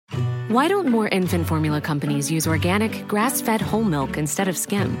Why don't more infant formula companies use organic, grass-fed whole milk instead of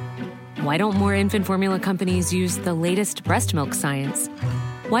skim? Why don't more infant formula companies use the latest breast milk science?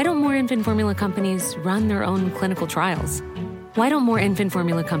 Why don't more infant formula companies run their own clinical trials? Why don't more infant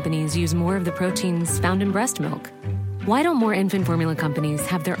formula companies use more of the proteins found in breast milk? Why don't more infant formula companies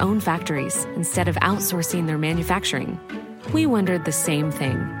have their own factories instead of outsourcing their manufacturing? We wondered the same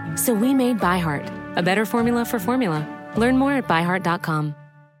thing. So we made ByHeart, a better formula for formula. Learn more at byheart.com.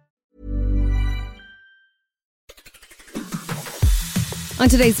 On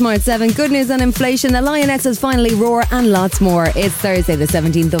today's Smart 7, good news on inflation, the LIonesses finally roar and lots more. It's Thursday the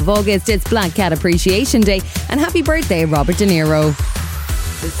 17th of August, it's Black Cat Appreciation Day, and happy birthday Robert De Niro.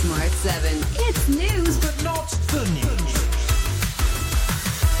 The Smart 7, it's news but not the news.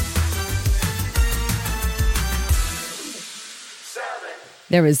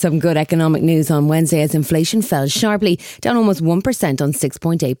 There was some good economic news on Wednesday as inflation fell sharply, down almost 1% on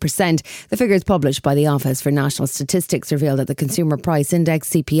 6.8%. The figures published by the Office for National Statistics reveal that the Consumer Price Index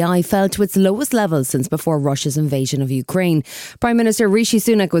CPI fell to its lowest level since before Russia's invasion of Ukraine. Prime Minister Rishi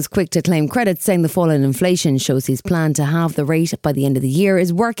Sunak was quick to claim credit, saying the fall in inflation shows his plan to halve the rate by the end of the year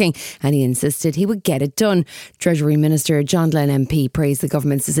is working, and he insisted he would get it done. Treasury Minister John Glenn MP praised the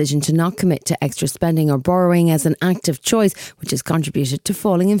government's decision to not commit to extra spending or borrowing as an active choice, which has contributed to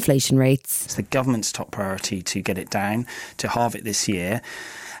falling inflation rates. It's the government's top priority to get it down, to halve it this year.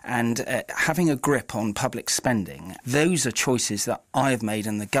 And having a grip on public spending, those are choices that I have made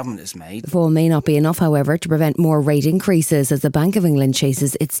and the government has made. The fall may not be enough, however, to prevent more rate increases as the Bank of England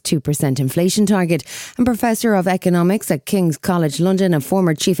chases its 2% inflation target. And Professor of Economics at King's College London and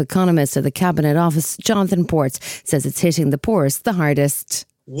former Chief Economist of the Cabinet Office, Jonathan Ports, says it's hitting the poorest the hardest.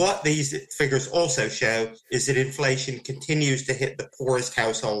 What these figures also show is that inflation continues to hit the poorest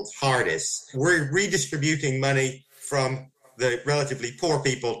households hardest. We're redistributing money from the relatively poor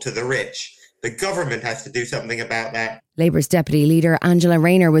people to the rich. The government has to do something about that. Labour's Deputy Leader Angela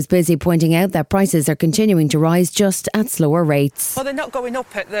Rayner was busy pointing out that prices are continuing to rise just at slower rates. Well, they're not going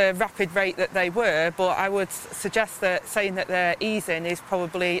up at the rapid rate that they were, but I would suggest that saying that they're easing is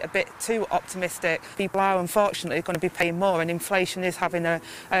probably a bit too optimistic. People are unfortunately going to be paying more, and inflation is having a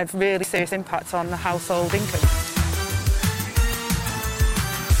really serious impact on the household income.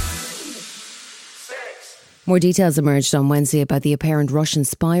 More details emerged on Wednesday about the apparent Russian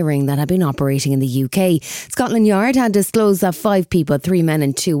spy ring that had been operating in the UK. Scotland Yard had disclosed that 5 people, 3 men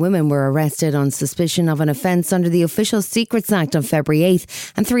and 2 women, were arrested on suspicion of an offence under the Official Secrets Act on February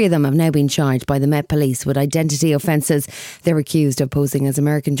 8th, and 3 of them have now been charged by the Met Police with identity offences. They're accused of posing as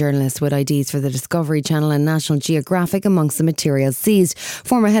American journalists with IDs for the Discovery Channel and National Geographic amongst the materials seized.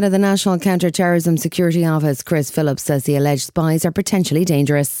 Former head of the National Counter-Terrorism Security Office, Chris Phillips, says the alleged spies are potentially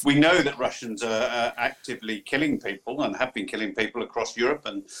dangerous. We know that Russians are actively killing people and have been killing people across Europe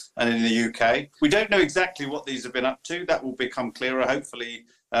and in the UK. We don't know exactly what these have been up to. That will become clearer, hopefully,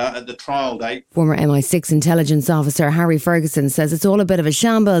 at the trial date. Former MI6 intelligence officer Harry Ferguson says it's all a bit of a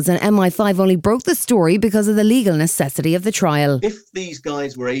shambles, and MI5 only broke the story because of the legal necessity of the trial. If these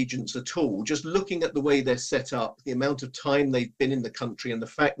guys were agents at all, just looking at the way they're set up, the amount of time they've been in the country and the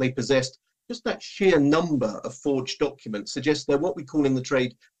fact they possessed just that sheer number of forged documents suggests they're what we call in the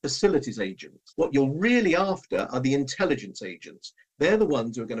trade facilities agents. What you're really after are the intelligence agents. They're the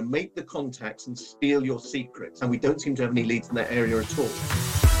ones who are going to make the contacts and steal your secrets. And we don't seem to have any leads in that area at all.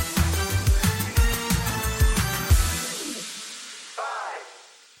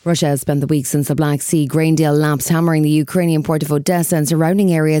 Russia has spent the week since the Black Sea grain deal lapsed hammering the Ukrainian port of Odessa and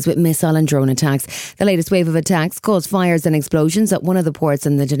surrounding areas with missile and drone attacks. The latest wave of attacks caused fires and explosions at one of the ports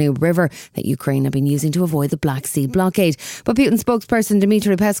in the Danube River that Ukraine had been using to avoid the Black Sea blockade. But Putin spokesperson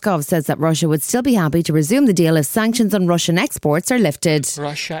Dmitry Peskov says that Russia would still be happy to resume the deal if sanctions on Russian exports are lifted.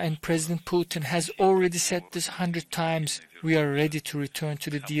 Russia and President Putin has already said this 100 times. We are ready to return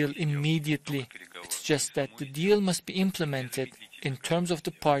to the deal immediately. It's just that the deal must be implemented in terms of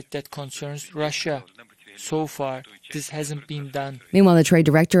the part that concerns Russia. So far, this hasn't been done. Meanwhile, the trade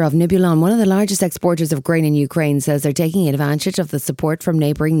director of Nibulon, one of the largest exporters of grain in Ukraine, says they're taking advantage of the support from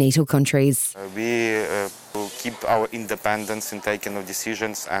neighbouring NATO countries. We will keep our independence in taking of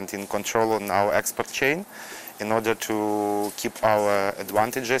decisions and in control on our export chain in order to keep our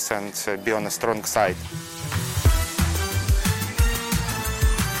advantages and be on a strong side.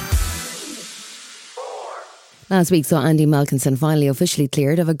 Last week saw Andy Malkinson finally officially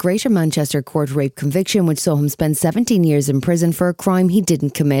cleared of a Greater Manchester court rape conviction which saw him spend 17 years in prison for a crime he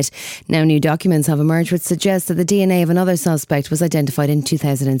didn't commit. Now new documents have emerged which suggest that the DNA of another suspect was identified in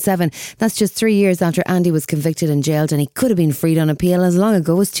 2007. That's just 3 years after Andy was convicted and jailed, and he could have been freed on appeal as long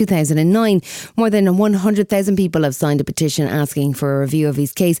ago as 2009. More than 100,000 people have signed a petition asking for a review of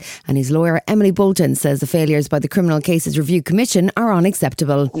his case, and his lawyer Emily Bolton says the failures by the Criminal Cases Review Commission are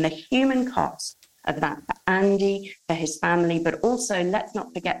unacceptable. And the human cost of that for Andy, for his family, but also, let's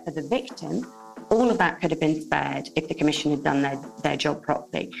not forget, for the victim, all of that could have been spared if the Commission had done their job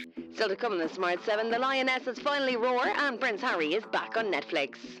properly. Still to come in the Smart 7, the Lionesses finally roar and Prince Harry is back on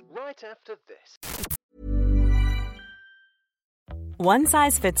Netflix. Right after this. One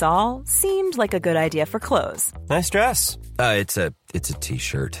size fits all seemed like a good idea for clothes. Nice dress. It's a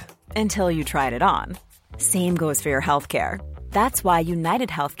t-shirt. Until you tried it on. Same goes for your healthcare. That's why United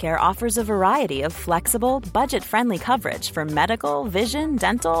Healthcare offers a variety of flexible, budget-friendly coverage for medical, vision,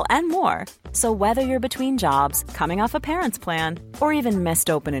 dental, and more. So whether you're between jobs, coming off a parent's plan, or even missed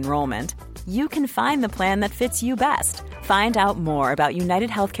open enrollment, you can find the plan that fits you best. Find out more about United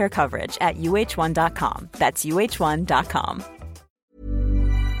Healthcare coverage at uh1.com. That's uh1.com.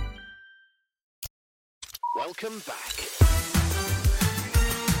 Welcome back.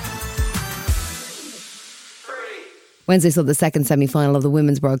 Wednesday saw the second semi-final of the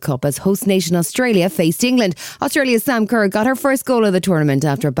Women's World Cup as host nation Australia faced England. Australia's Sam Kerr got her first goal of the tournament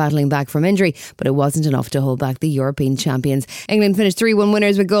after battling back from injury, but it wasn't enough to hold back the European champions. England finished 3-1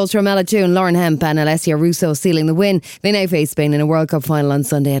 winners with goals from Ella Toone, Lauren Hemp and Alessia Russo sealing the win. They now face Spain in a World Cup final on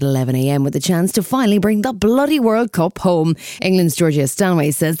Sunday at 11 a.m. with the chance to finally bring the bloody World Cup home. England's Georgia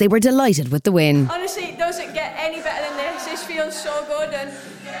Stanway says they were delighted with the win. Honestly, it doesn't get any better than this. This feels so good, and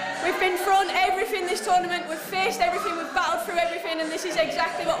we've been thrown everything this tournament. We've faced everything, we've battled through everything, and this is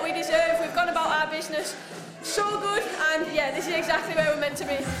exactly what we deserve. We've gone about our business so good, and yeah, this is exactly where we're meant to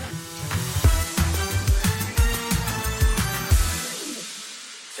be.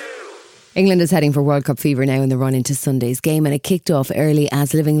 England is heading for World Cup fever now in the run into Sunday's game, and it kicked off early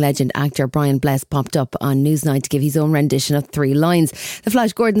as living legend actor Brian Bless popped up on Newsnight to give his own rendition of 3 lines. The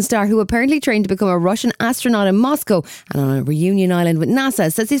Flash Gordon star, who apparently trained to become a Russian astronaut in Moscow and on a reunion island with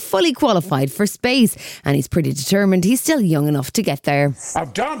NASA, says he's fully qualified for space, and he's pretty determined he's still young enough to get there.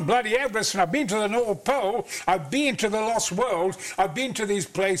 I've done bloody Everest, and I've been to the North Pole, I've been to the Lost World, I've been to these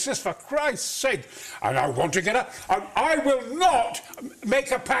places, for Christ's sake, and I want to get up. I will not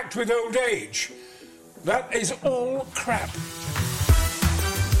make a pact with old age. That is all crap.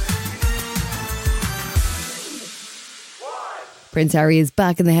 Prince Harry is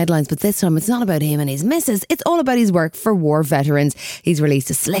back in the headlines, but this time it's not about him and his missus. It's all about his work for war veterans. He's released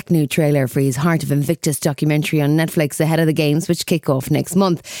a slick new trailer for his Heart of Invictus documentary on Netflix ahead of the games, which kick off next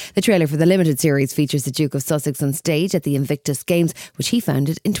month. The trailer for the limited series features the Duke of Sussex on stage at the Invictus Games, which he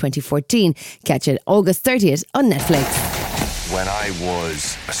founded in 2014. Catch it August 30th on Netflix. When I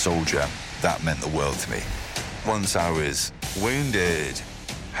was a soldier, that meant the world to me. Once I was wounded,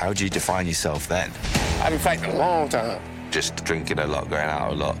 how do you define yourself then? I've been fighting a long time. Just drinking a lot, going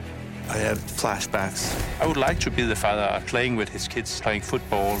out a lot. I have flashbacks. I would like to be the father playing with his kids, playing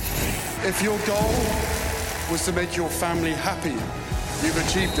football. If your goal was to make your family happy, you've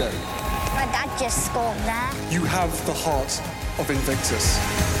achieved it. My dad just scored there. You have the heart of Invictus.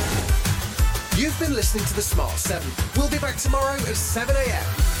 You've been listening to The Smart 7. We'll be back tomorrow at 7 a.m.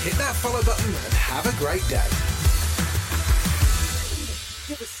 Hit that follow button and have a great day.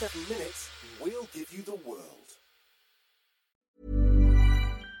 Give us 7 minutes, we'll give you the world.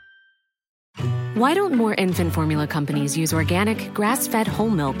 Why don't more infant formula companies use organic, grass-fed whole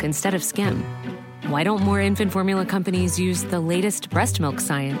milk instead of skim? Why don't more infant formula companies use the latest breast milk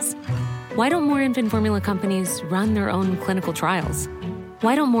science? Why don't more infant formula companies run their own clinical trials?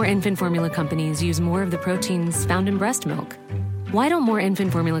 Why don't more infant formula companies use more of the proteins found in breast milk? Why don't more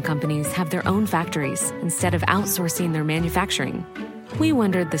infant formula companies have their own factories instead of outsourcing their manufacturing? We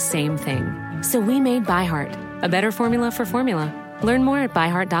wondered the same thing. So we made ByHeart, a better formula for formula. Learn more at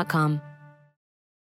byheart.com.